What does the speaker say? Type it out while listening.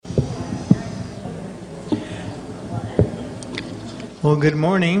Well, good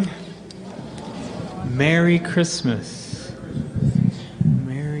morning. Merry Christmas.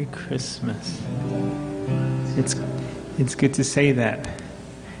 Merry Christmas. It's good to say that.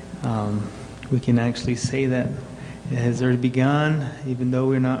 We can actually say that it has already begun, even though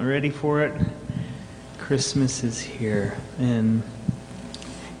we're not ready for it. Christmas is here, and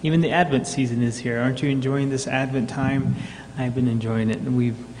even the Advent season is here. Aren't you enjoying this Advent time? I've been enjoying it.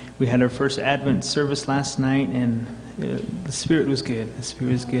 We had our first Advent service last night, and the Spirit was good. The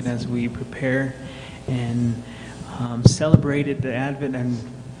Spirit was good as we prepare and celebrated the Advent, and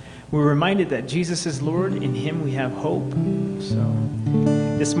we're reminded that Jesus is Lord. In Him we have hope. So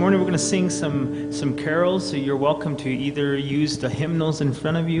this morning we're going to sing some carols. So you're welcome to either use the hymnals in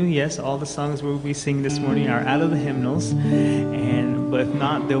front of you. Yes, all the songs we'll be singing this morning are out of the hymnals, but if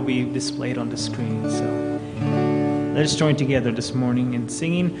not, they'll be displayed on the screen. So let us join together this morning in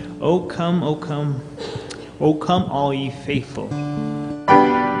singing, "O come, O come, O come all ye faithful."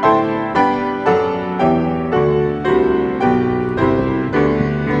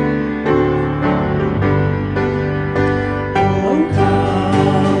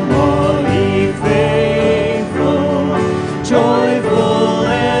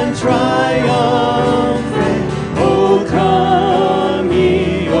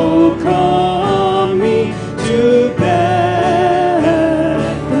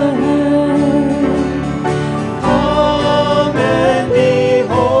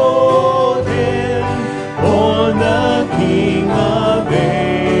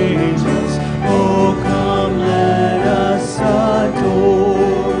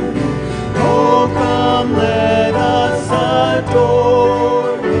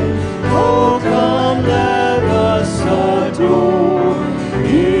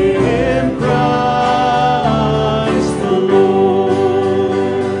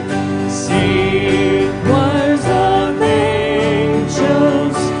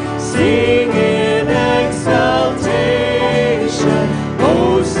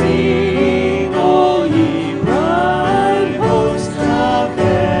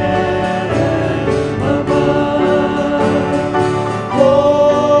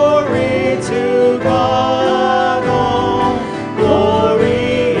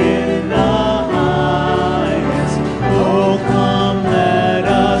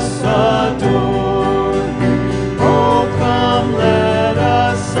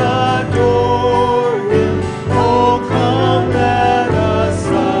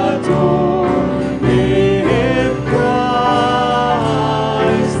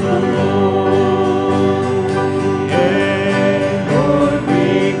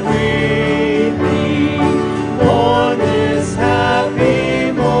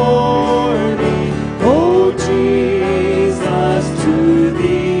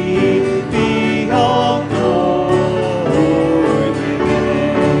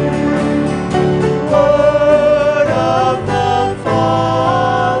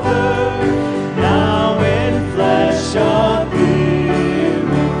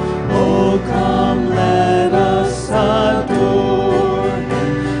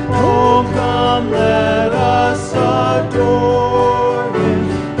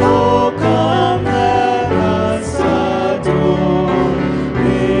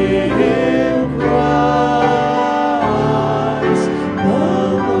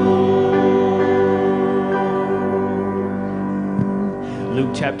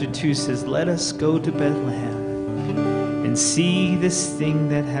 Chapter 2 says, "Let us go to Bethlehem and see this thing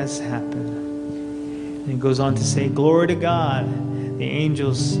that has happened." And it goes on to say, "Glory to God." The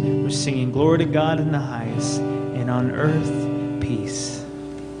angels were singing, "Glory to God in the highest, and on earth peace."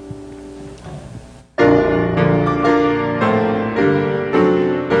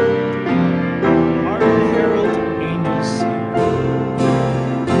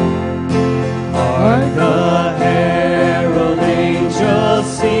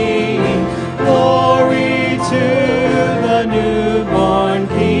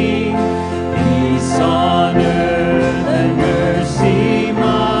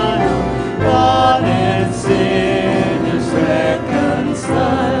 Sinners reconciled.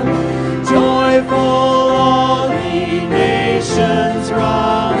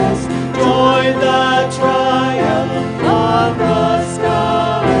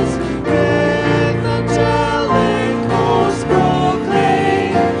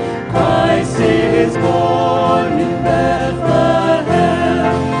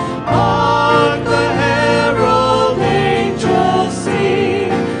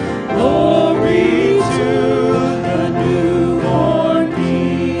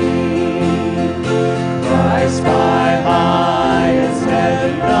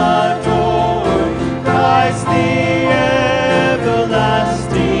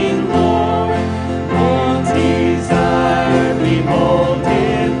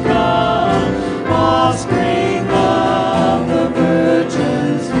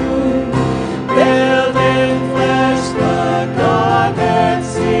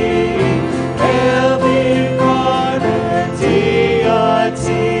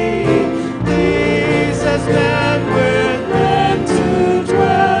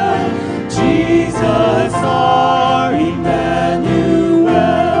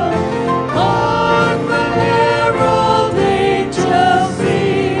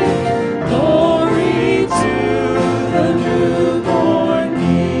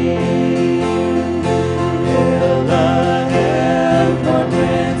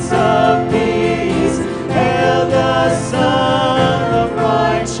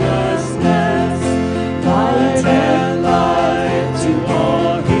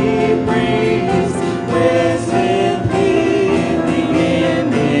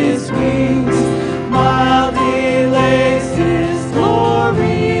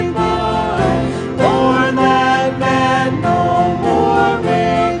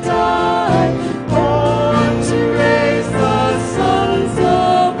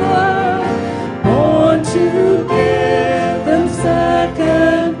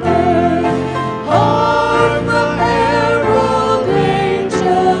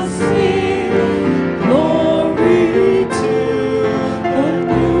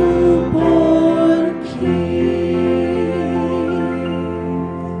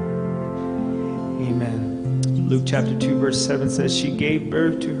 chapter 2, verse 7 says, she gave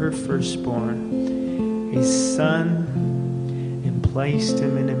birth to her firstborn, a son, and placed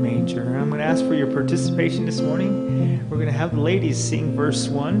him in a manger. I'm going to ask for your participation this morning. We're going to have the ladies sing verse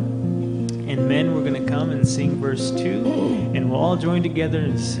 1, and men, we're going to come and sing verse 2, and we'll all join together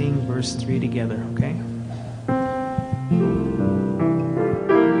and sing verse 3 together, okay?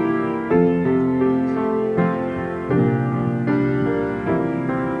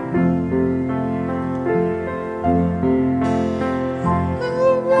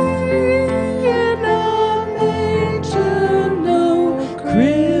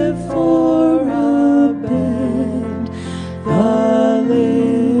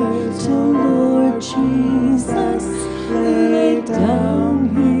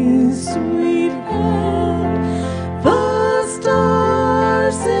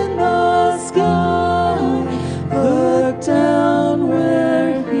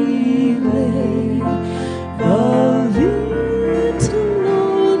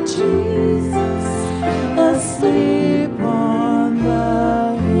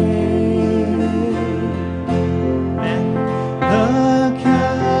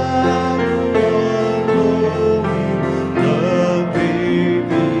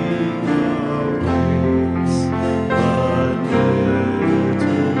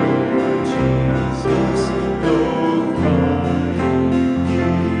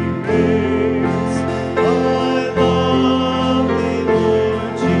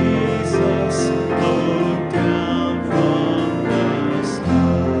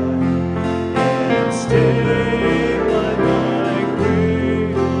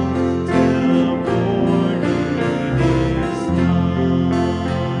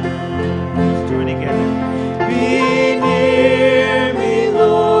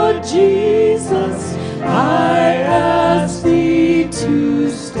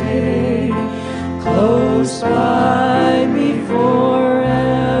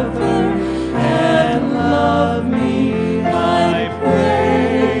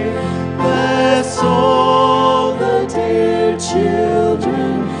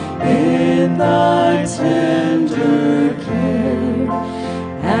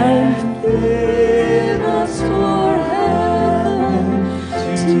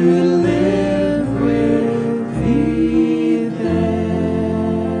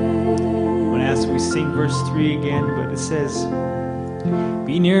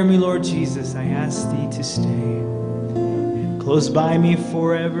 Close by me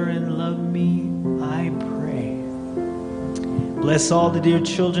forever and love me, I pray. Bless all the dear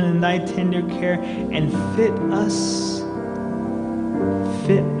children in thy tender care and fit us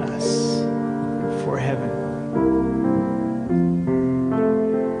for heaven.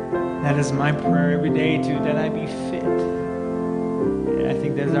 That is my prayer every day too, that I be fit. And I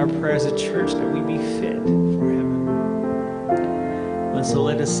think that is our prayer as a church, that we be fit for heaven. And so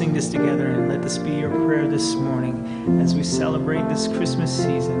let us sing this together, and let this be your prayer this morning as we celebrate this Christmas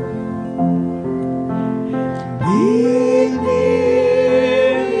season. Be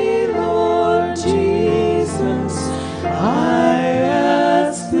near me, Lord Jesus. I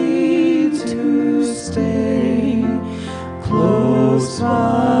ask thee to stay close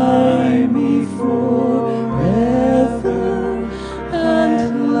by me forever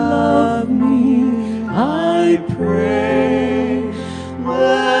and love me, I pray.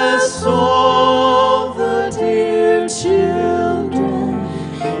 Bless all the dear children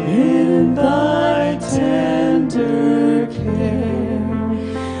in thy tender care,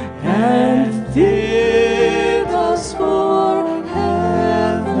 and fit us for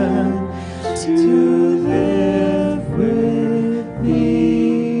heaven to live with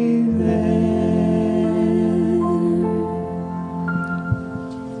thee then.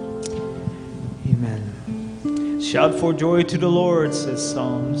 Amen. Shout for joy to the Lord, says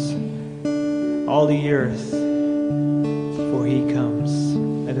Psalms, all the earth, for he comes.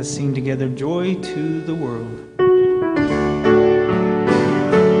 Let us sing together, joy to the world.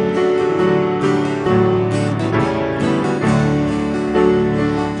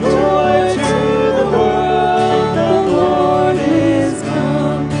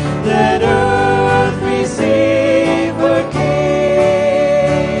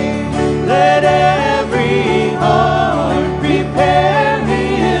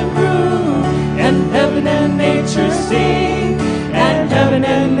 Nature sing, and heaven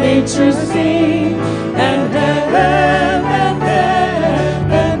and nature sing.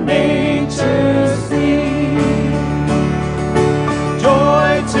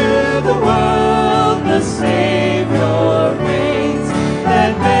 Joy to the world, the Savior reigns.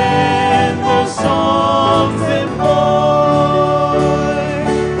 Let men their songs employ,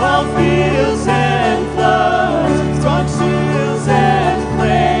 while fields and floods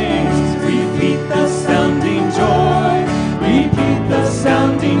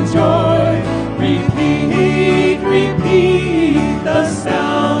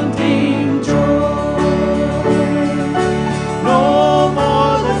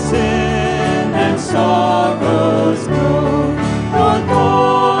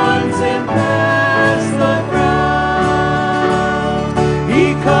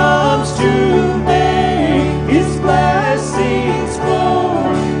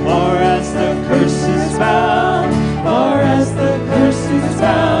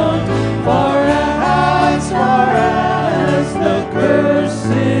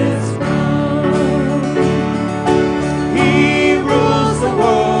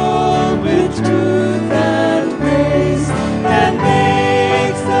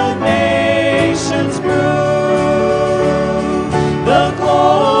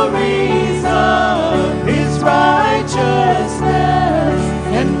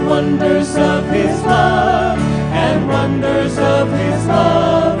wonders of His love, and wonders of His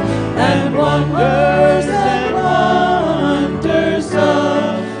love, and wonders and wonders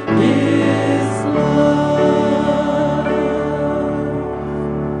of His love.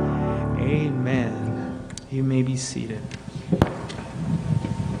 Amen. You may be seated.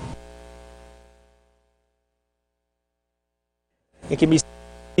 It can be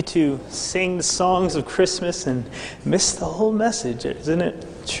to sing the songs of Christmas and miss the whole message, isn't it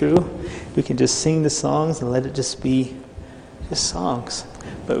true? We can just sing the songs and let it just be just songs.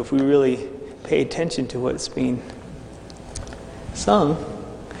 But if we really pay attention to what's being sung,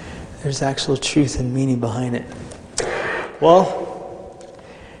 there's actual truth and meaning behind it. Well,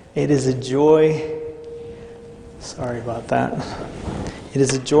 it is a joy. Sorry about that. It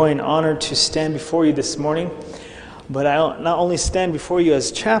is a joy and honor to stand before you this morning. But I not only stand before you as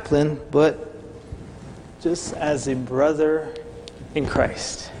chaplain, but just as a brother in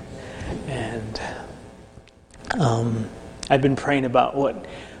Christ. And I've been praying about what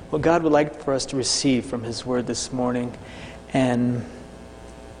God would like for us to receive from His Word this morning. And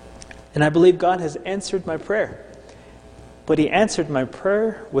I believe God has answered my prayer. But He answered my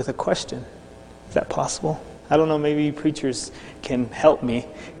prayer with a question. Is that possible? I don't know, maybe preachers can help me.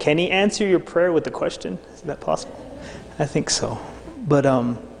 Can He answer your prayer with a question? Is that possible? I think so. But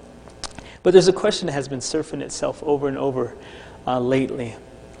there's a question that has been surfing itself over and over lately.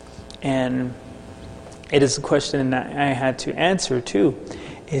 And it is a question that I had to answer too.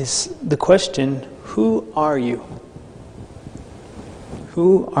 Is the question, who are you?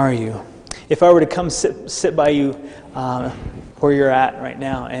 Who are you? If I were to come sit by you where you're at right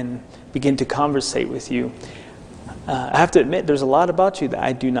now and begin to conversate with you, I have to admit there's a lot about you that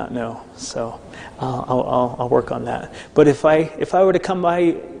I do not know. So I'll work on that. But if I were to come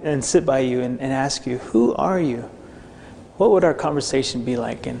by and sit by you and ask you, who are you? What would our conversation be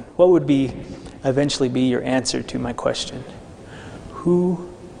like? And what would eventually be your answer to my question? Who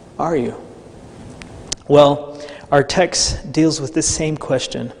are you? Well, our text deals with this same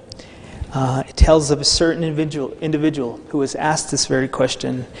question. It tells of a certain individual who was asked this very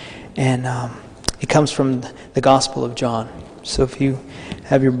question, and it comes from the Gospel of John. So if you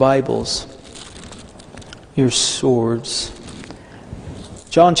have your Bibles, your swords,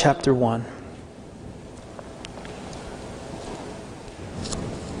 John chapter 1.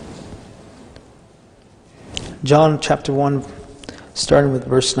 John chapter 1, starting with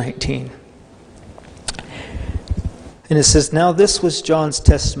verse 19. And it says, "Now this was John's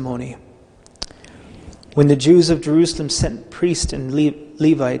testimony. When the Jews of Jerusalem sent priests and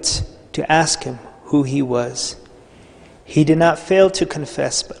Levites to ask him who he was, he did not fail to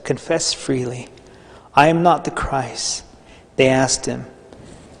confess, but confessed freely, 'I am not the Christ.' They asked him,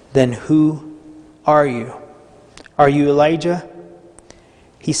 'Then who are you? Are you Elijah?'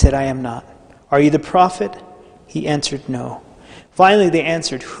 He said, 'I am not.' 'Are you the prophet?' He answered, 'No.' Finally they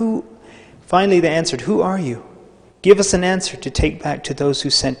answered, 'Who are you? Give us an answer to take back to those who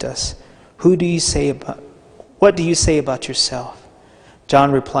sent us. What do you say about yourself?'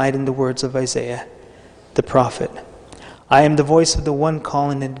 John replied in the words of Isaiah, the prophet, 'I am the voice of the one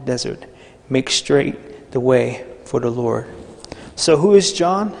calling in the desert, make straight the way for the Lord.'" So who is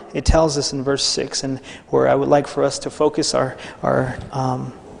John? It tells us in verse 6, and where I would like for us to focus our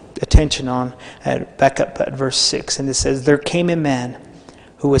attention on, back up at verse 6, and it says, "There came a man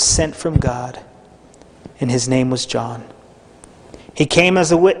who was sent from God, and his name was John. He came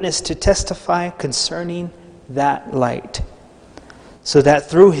as a witness to testify concerning that light, so that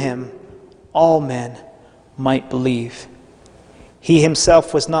through him all men might believe. He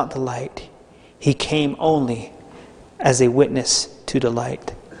himself was not the light. He came only as a witness to the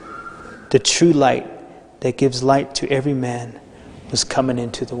light. The true light that gives light to every man was coming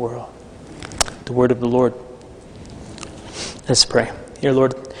into the world." The word of the Lord. Let's pray. Dear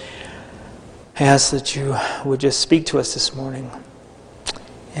Lord, I ask that you would just speak to us this morning.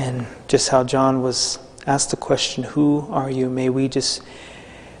 And just how John was asked the question, "Who are you?" May we just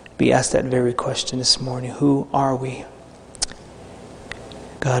be asked that very question this morning. Who are we?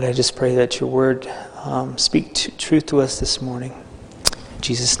 God, I just pray that your word speak truth to us this morning. In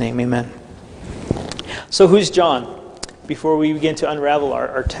Jesus' name, amen. So who's John? Before we begin to unravel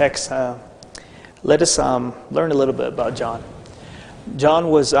our text, let us learn a little bit about John. John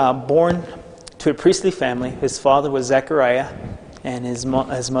was born to a priestly family. His father was Zechariah, and his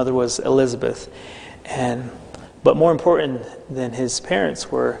mother was Elizabeth. But more important than his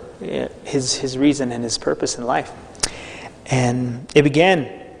parents were his reason and his purpose in life. And it began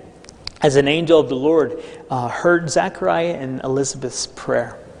as an angel of the Lord heard Zechariah and Elizabeth's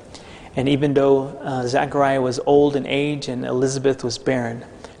prayer. And even though Zechariah was old in age and Elizabeth was barren,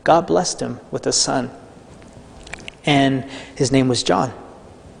 God blessed him with a son. And his name was John.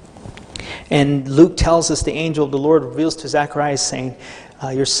 And Luke tells us the angel of the Lord reveals to Zacharias saying,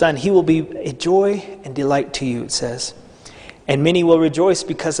 your son, he will be a joy and delight to you, it says. And many will rejoice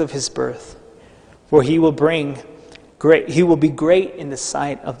because of his birth. For he will be great in the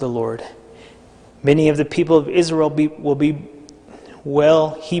sight of the Lord. Many of the people of Israel will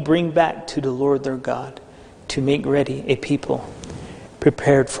he bring back to the Lord their God, to make ready a people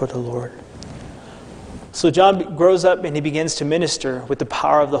prepared for the Lord. So John grows up and he begins to minister with the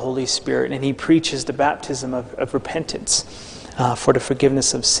power of the Holy Spirit, and he preaches the baptism of repentance for the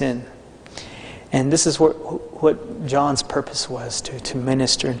forgiveness of sin. And this is what John's purpose was, to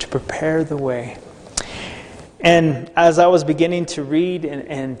minister and to prepare the way. And as I was beginning to read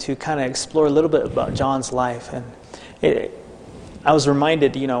and to kind of explore a little bit about John's life, I was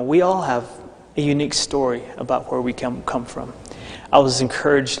reminded, we all have a unique story about where we come from. I was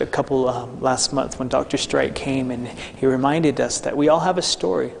encouraged a couple last month when Dr. Strike came, and he reminded us that we all have a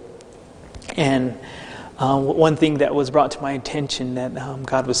story. And one thing that was brought to my attention that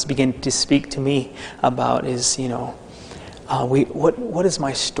God was beginning to speak to me about is, what is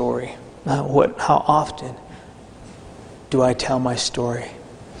my story? How often do I tell my story?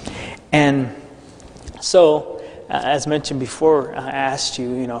 And so, as mentioned before, I asked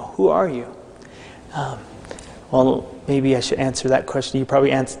you, who are you? Well, maybe I should answer that question. You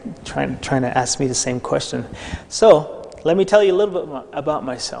probably trying to ask me the same question. So, let me tell you a little bit about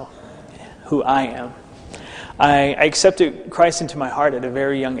myself, who I am. I accepted Christ into my heart at a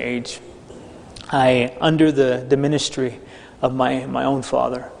very young age. Under the ministry of my own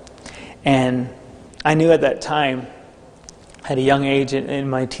father. And I knew at that time, at a young age in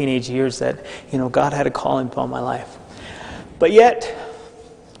my teenage years, that God had a calling upon my life. But yet,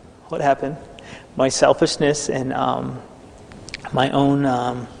 what happened? My selfishness and my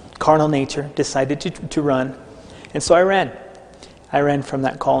own carnal nature decided to run. And so I ran. I ran from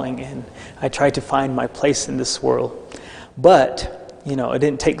that calling, and I tried to find my place in this world. But, it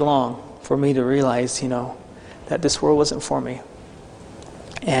didn't take long for me to realize, that this world wasn't for me.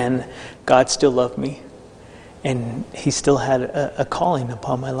 And God still loved me. And He still had a calling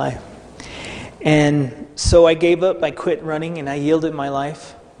upon my life. And so I gave up, I quit running, and I yielded my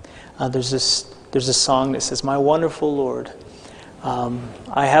life. There's a song that says, "My wonderful Lord,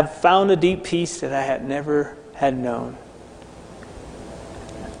 I have found a deep peace that I had never had known."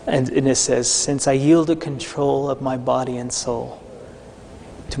 And it says, "Since I yielded control of my body and soul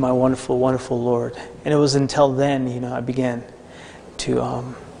to my wonderful, wonderful Lord." And it was until then, I began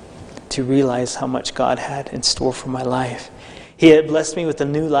to realize how much God had in store for my life. He had blessed me with a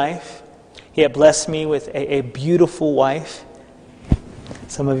new life. He had blessed me with a beautiful wife.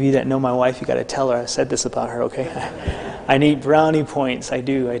 Some of you that know my wife, you got to tell her I said this about her, okay? I need brownie points. I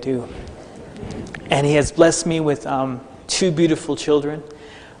do. And He has blessed me with 2 beautiful children.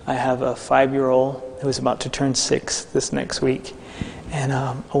 I have a 5-year-old who is about to turn 6 this next week, and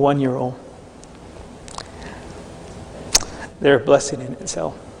a 1-year-old. They're a blessing in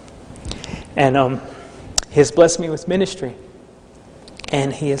itself. And He has blessed me with ministry.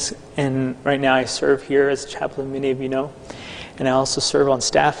 And right now I serve here as a chaplain, many of you know. And I also serve on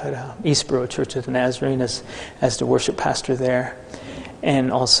staff at Eastboro Church of the Nazarene as the worship pastor there,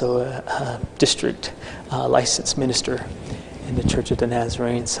 and also a district licensed minister in the Church of the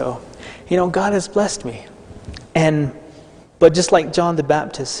Nazarene. So, God has blessed me. But just like John the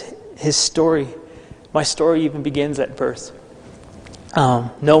Baptist, my story even begins at birth.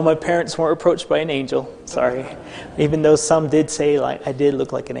 No, my parents weren't approached by an angel. Sorry. Even though some did say I did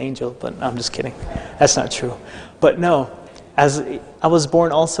look like an angel, but I'm just kidding. That's not true. But no, as I was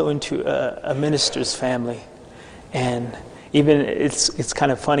born also into a minister's family. And even it's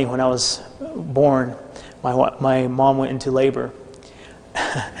kind of funny, when I was born, my mom went into labor.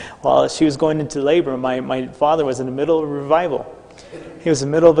 While she was going into labor, my father was in the middle of a revival. He was in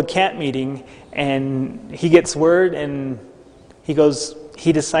the middle of a camp meeting, and he gets word, and he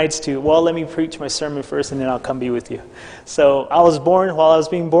decides to, let me preach my sermon first, and then I'll come be with you. So while I was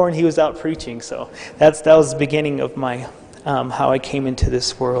being born, he was out preaching. So that was the beginning of my how I came into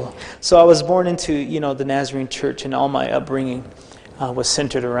this world. So I was born into the Nazarene Church, and all my upbringing was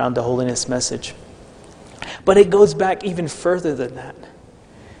centered around the holiness message. But it goes back even further than that.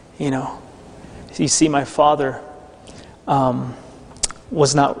 You see, my father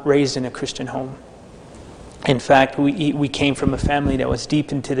was not raised in a Christian home. In fact, we came from a family that was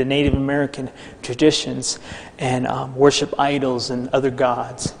deep into the Native American traditions and worship idols and other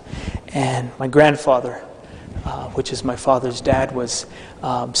gods. And my grandfather which is my father's dad, was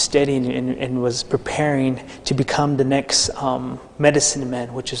studying and was preparing to become the next medicine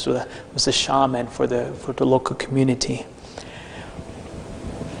man, which was a shaman for the local community.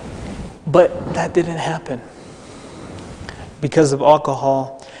 But that didn't happen. Because of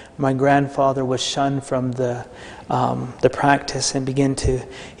alcohol, my grandfather was shunned from the practice and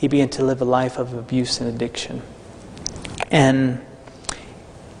he began to live a life of abuse and addiction. And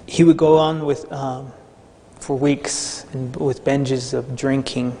he would go on with for weeks and with binges of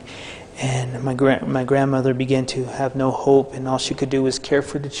drinking, and my grandmother began to have no hope, and all she could do was care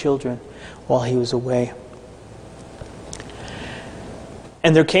for the children while he was away.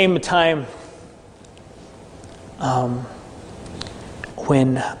 And there came a time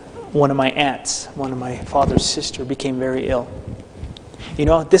when one of my aunts, one of my father's sister, became very ill. You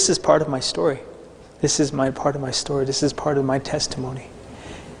know, this is part of my story. This is part of my story. This is part of my testimony.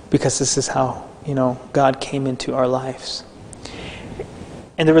 Because this is how, God came into our lives.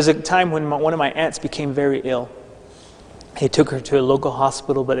 And there was a time when one of my aunts became very ill. They took her to a local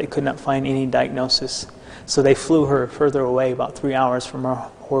hospital, but they could not find any diagnosis. So they flew her further away, about 3 hours from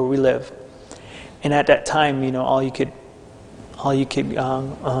where we live. And at that time, all you could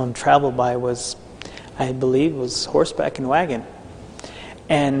travel by was, I believe, was horseback and wagon.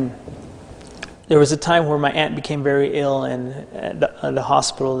 And there was a time where my aunt became very ill and at the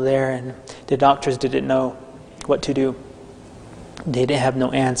hospital there, and the doctors didn't know what to do. They didn't have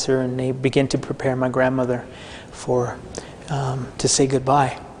no answer, and they began to prepare my grandmother to say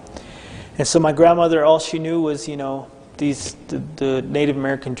goodbye. And so my grandmother, all she knew was, the Native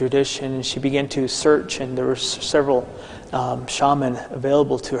American tradition, and she began to search, and there were several shaman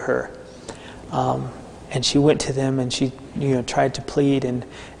available to her. And she went to them, and she tried to plead, and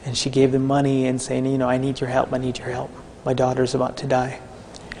she gave them money and saying, I need your help, I need your help. My daughter's about to die.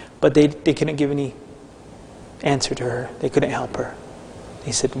 But they couldn't give any answer to her. They couldn't help her.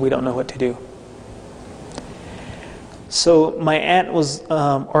 They said, we don't know what to do. So my aunt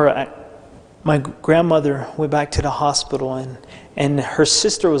my grandmother went back to the hospital, and her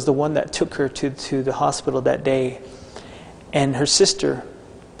sister was the one that took her to the hospital that day. And her sister,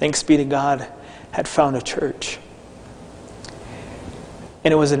 thanks be to God, had found a church.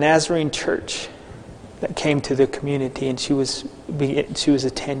 And it was a Nazarene church that came to the community, and she was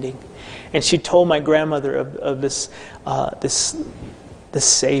attending. And she told my grandmother of this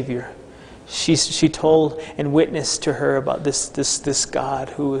Savior. She told and witnessed to her about this God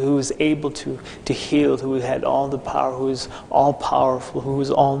who was able to heal, who had all the power, who was all powerful, who was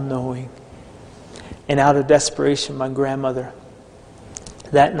all knowing. And out of desperation, my grandmother,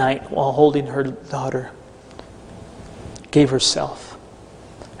 that night, while holding her daughter, gave herself,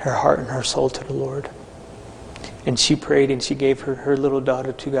 her heart and her soul to the Lord. And she prayed, and she gave her little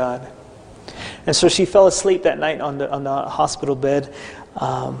daughter to God. And so she fell asleep that night on the hospital bed.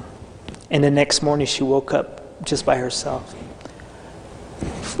 And the next morning she woke up just by herself.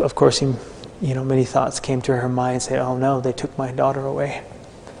 Of course, many thoughts came to her mind, saying, "Oh no, they took my daughter away,"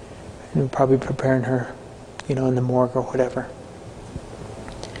 and probably preparing her, in the morgue or whatever.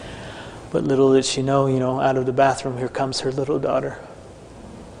 But little did she know, out of the bathroom, here comes her little daughter,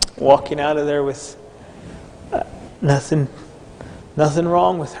 walking out of there with nothing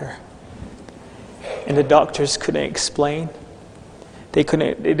wrong with her. And the doctors couldn't explain. They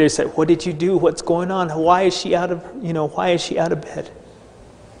couldn't. They said, "What did you do? What's going on? Why is she out of bed?"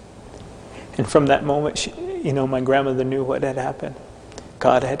 And from that moment, my grandmother knew what had happened.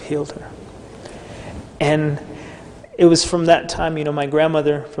 God had healed her. And it was from that time, my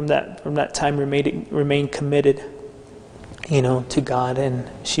grandmother from that time remained committed, to God, and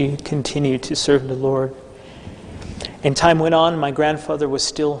she continued to serve the Lord. And time went on. My grandfather was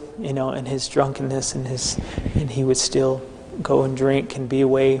still, in his drunkenness, and he would still go and drink and be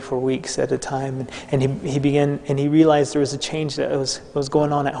away for weeks at a time. And he realized there was a change that was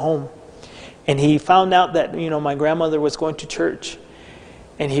going on at home. And he found out that, my grandmother was going to church.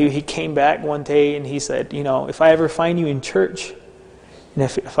 And he came back one day and he said, if I ever find you in church, and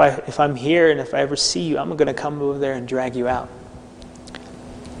if I'm here and if I ever see you, I'm going to come over there and drag you out.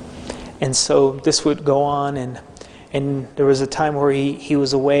 And so this would go on, and there was a time where he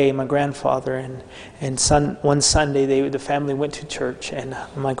was away, my grandfather, and one Sunday the family went to church, and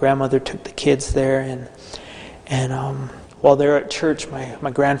my grandmother took the kids there, and while they were at church,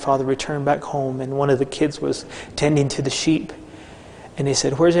 my grandfather returned back home, and one of the kids was tending to the sheep, and they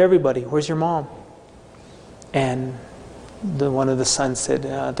said, "Where's everybody? Where's your mom?" And one of the sons said,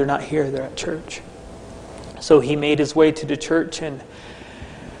 "They're not here, they're at church." So he made his way to the church, and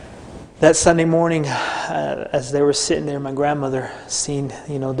that Sunday morning, as they were sitting there, my grandmother seen,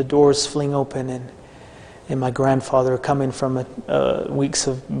 the doors fling open, and my grandfather, coming from weeks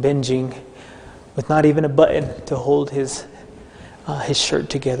of binging with not even a button to hold his shirt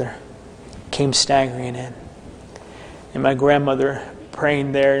together, came staggering in. And my grandmother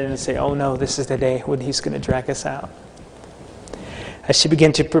praying there and say, "Oh no, this is the day when he's going to drag us out." As she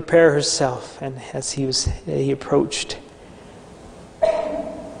began to prepare herself, and as he approached,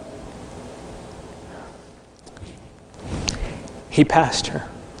 he passed her,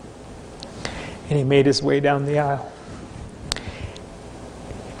 and he made his way down the aisle.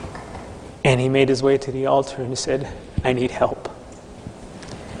 And he made his way to the altar and he said, "I need help."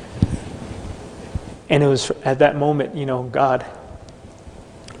 And it was at that moment, God,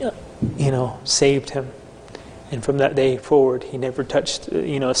 saved him. And from that day forward, he never touched,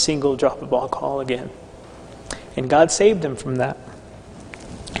 a single drop of alcohol again. And God saved him from that.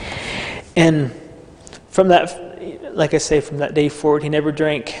 And from that, like I say, from that day forward, he never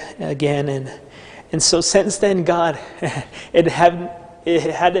drank again. And so since then, God, had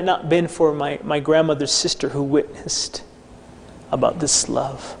it not been for my grandmother's sister who witnessed about this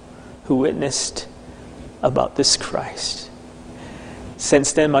love, who witnessed about this Christ.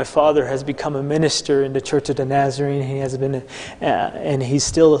 Since then, my father has become a minister in the Church of the Nazarene. He has been, and he's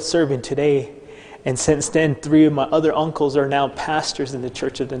still serving today. And since then, 3 of my other uncles are now pastors in the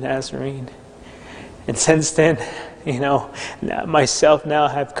Church of the Nazarene. And since then, myself now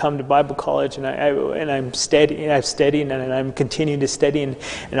have come to Bible college, and I'm studying, and I'm continuing to study,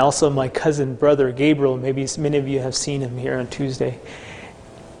 and also my cousin brother Gabriel. Maybe many of you have seen him here on Tuesday.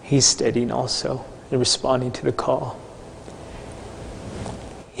 He's studying also and responding to the call.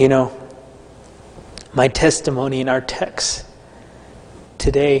 My testimony in our text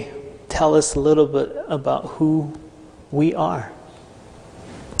today tell us a little bit about who we are.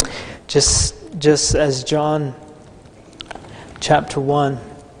 Just as John chapter 1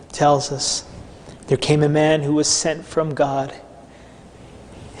 tells us, there came a man who was sent from God.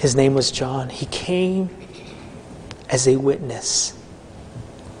 His name was John. He came as a witness.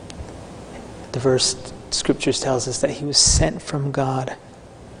 The verse scriptures tells us that he was sent from God.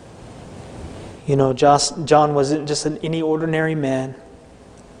 John wasn't just any ordinary man.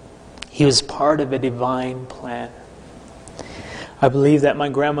 He was part of a divine plan. I believe that my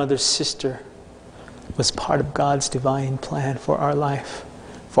grandmother's sister was part of God's divine plan for our life,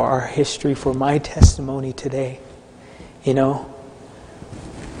 for our history, for my testimony today.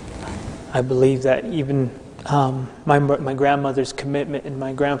 I believe that even my grandmother's commitment and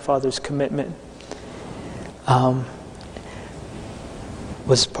my grandfather's commitment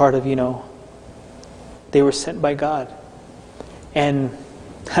was part of, they were sent by God. And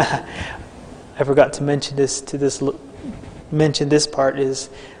I forgot to mention this part is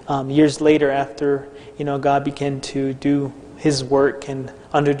years later, after God began to do His work, and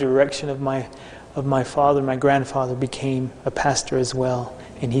under direction of my father, my grandfather became a pastor as well,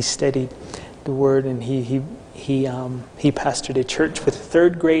 and he studied the Word, and he pastored a church with a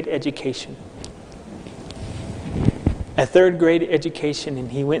third grade education. A third grade education,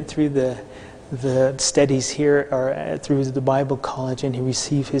 and he went through the studies here, or through the Bible college, and he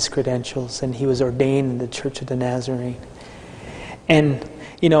received his credentials, and he was ordained in the Church of the Nazarene. And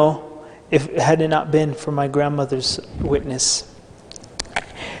if it had not been for my grandmother's witness,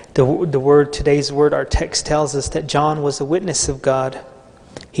 today's word, our text tells us that John was a witness of God.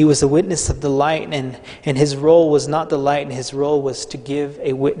 He was a witness of the light, and his role was not the light, and his role was to give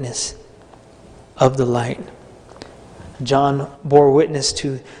a witness of the light. John bore witness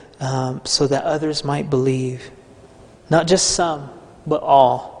to so that others might believe. Not just some, but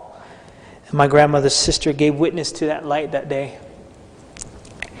all. And my grandmother's sister gave witness to that light that day.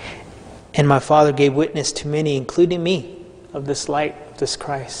 And my father gave witness to many, including me, of this light, of this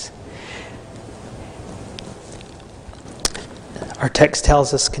Christ. Our text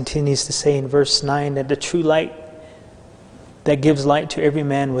tells us, continues to say in verse 9, that the true light that gives light to every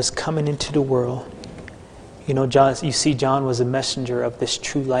man was coming into the world. John was a messenger of this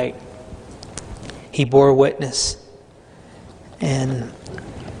true light. He bore witness. And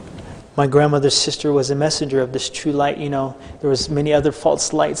my grandmother's sister was a messenger of this true light. There was many other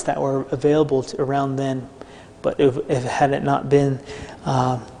false lights that were available around then. But if had it not been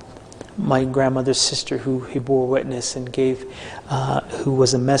my grandmother's sister who bore witness and who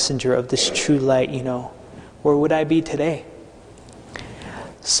was a messenger of this true light, where would I be today?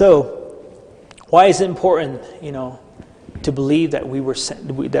 So, why is it important, to believe that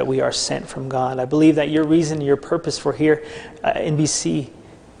we are sent from God? I believe that your reason, your purpose for here, NBC,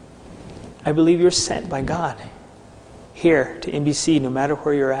 I believe you're sent by God here to NBC, no matter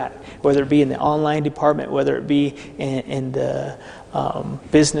where you're at, whether it be in the online department, whether it be in the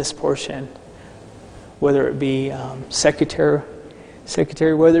business portion, whether it be secretary,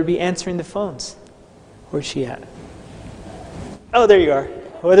 whether it be answering the phones. Where's she at? Oh, there you are.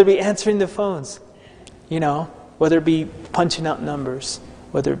 Whether it be answering the phones, whether it be punching out numbers,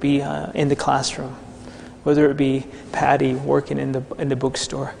 whether it be in the classroom, whether it be Patty working in the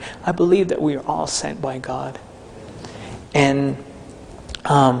bookstore. I believe that we are all sent by God. And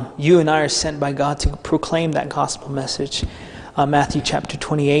you and I are sent by God to proclaim that gospel message. Matthew chapter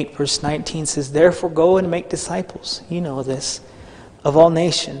 28, verse 19 says, "Therefore go and make disciples," you know this, "of all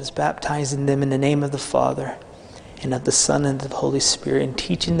nations, baptizing them in the name of the Father and of the Son and of the Holy Spirit, and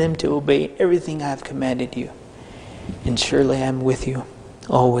teaching them to obey everything I have commanded you. And surely I am with you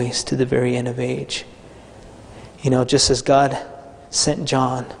always to the very end of age." Just as God sent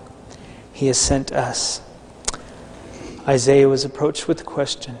John, He has sent us. Isaiah was approached with a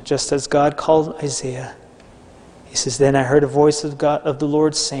question, just as God called Isaiah. He says, "Then I heard a voice of God, of the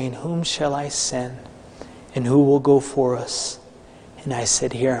Lord, saying, Whom shall I send? And who will go for us? And I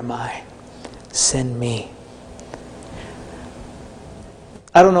said, Here am I. Send me."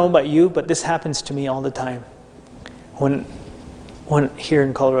 I don't know about you, but this happens to me all the time. When here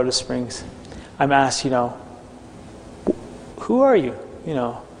in Colorado Springs, I'm asked, "Who are you?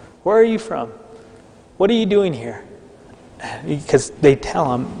 Where are you from? What are you doing here?" Because they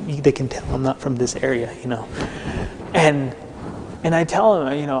can tell I'm not from this area, And I tell them,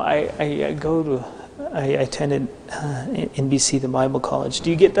 I attended NBC, the Bible College. Do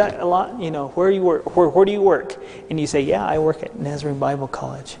you get that a lot? Where do you work? And you say, "Yeah, I work at Nazarene Bible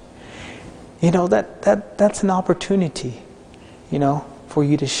College." That's an opportunity, for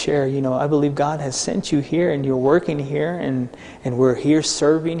you to share. I believe God has sent you here, and you're working here, and we're here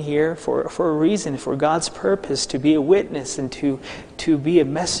serving here for a reason, for God's purpose, to be a witness and to be a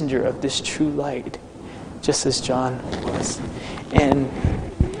messenger of this true light, just as John was. And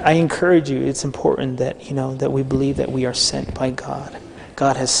I encourage you, it's important that that we believe that we are sent by God.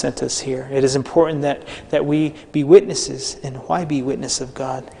 God has sent us here. It is important that we be witnesses. And why be witness of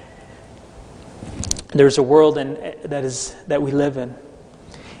God? There's a world that we live in.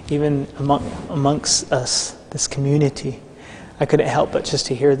 Even amongst us, this community, I couldn't help but just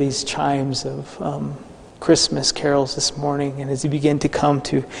to hear these chimes of Christmas carols this morning. And as you begin to come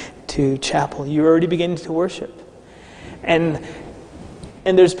to chapel, you're already beginning to worship. And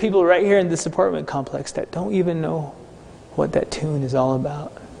there's people right here in this apartment complex that don't even know what that tune is all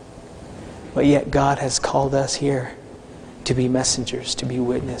about. But yet God has called us here to be messengers, to be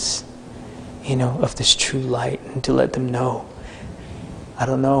witness, of this true light, and to let them know. I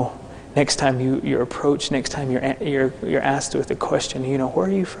don't know. Next time you're approached, next time you're asked with a question, where are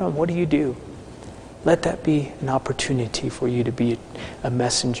you from? What do you do? Let that be an opportunity for you to be a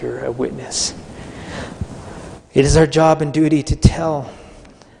messenger, a witness. It is our job and duty to tell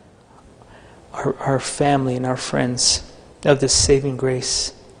our family and our friends of this saving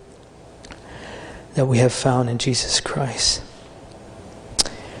grace that we have found in Jesus Christ.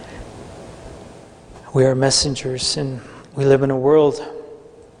 We are messengers, and we live in a world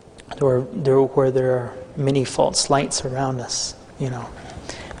where there are many false lights around us,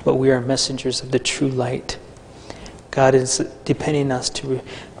 but we are messengers of the true light. God is depending on us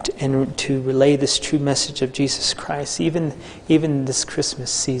to relay this true message of Jesus Christ, even this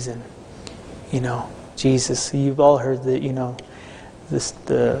Christmas season. Jesus. You've all heard the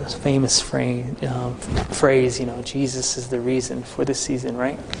famous phrase. Jesus is the reason for the season,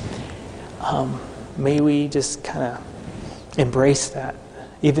 right? May we just kind of embrace that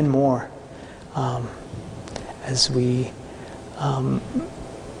even more as we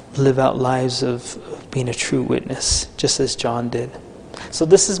live out lives of being a true witness, just as John did. So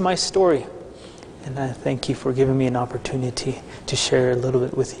this is my story, and I thank you for giving me an opportunity to share a little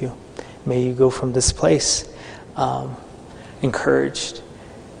bit with you. May you go from this place encouraged,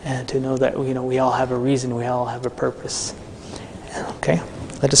 and to know that we all have a reason, we all have a purpose. Okay,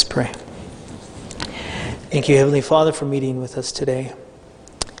 let us pray. Thank you, Heavenly Father, for meeting with us today.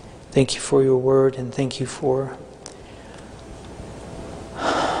 Thank you for your word, and thank you for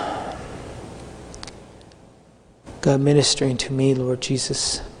God ministering to me, Lord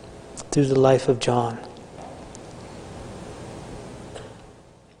Jesus, through the life of John.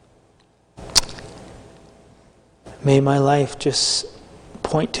 May my life just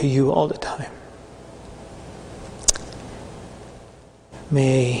point to you all the time.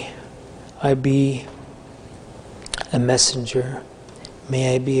 May I be a messenger.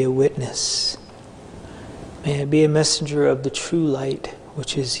 May I be a witness. May I be a messenger of the true light,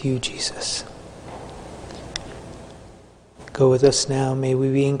 which is you, Jesus. Go with us now. May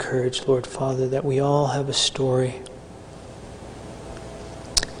we be encouraged, Lord Father, that we all have a story.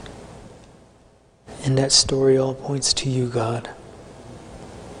 And that story all points to you, God.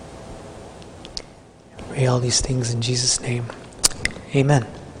 Pray all these things in Jesus' name. Amen.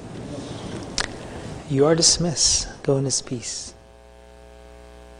 You are dismissed. Go in His peace.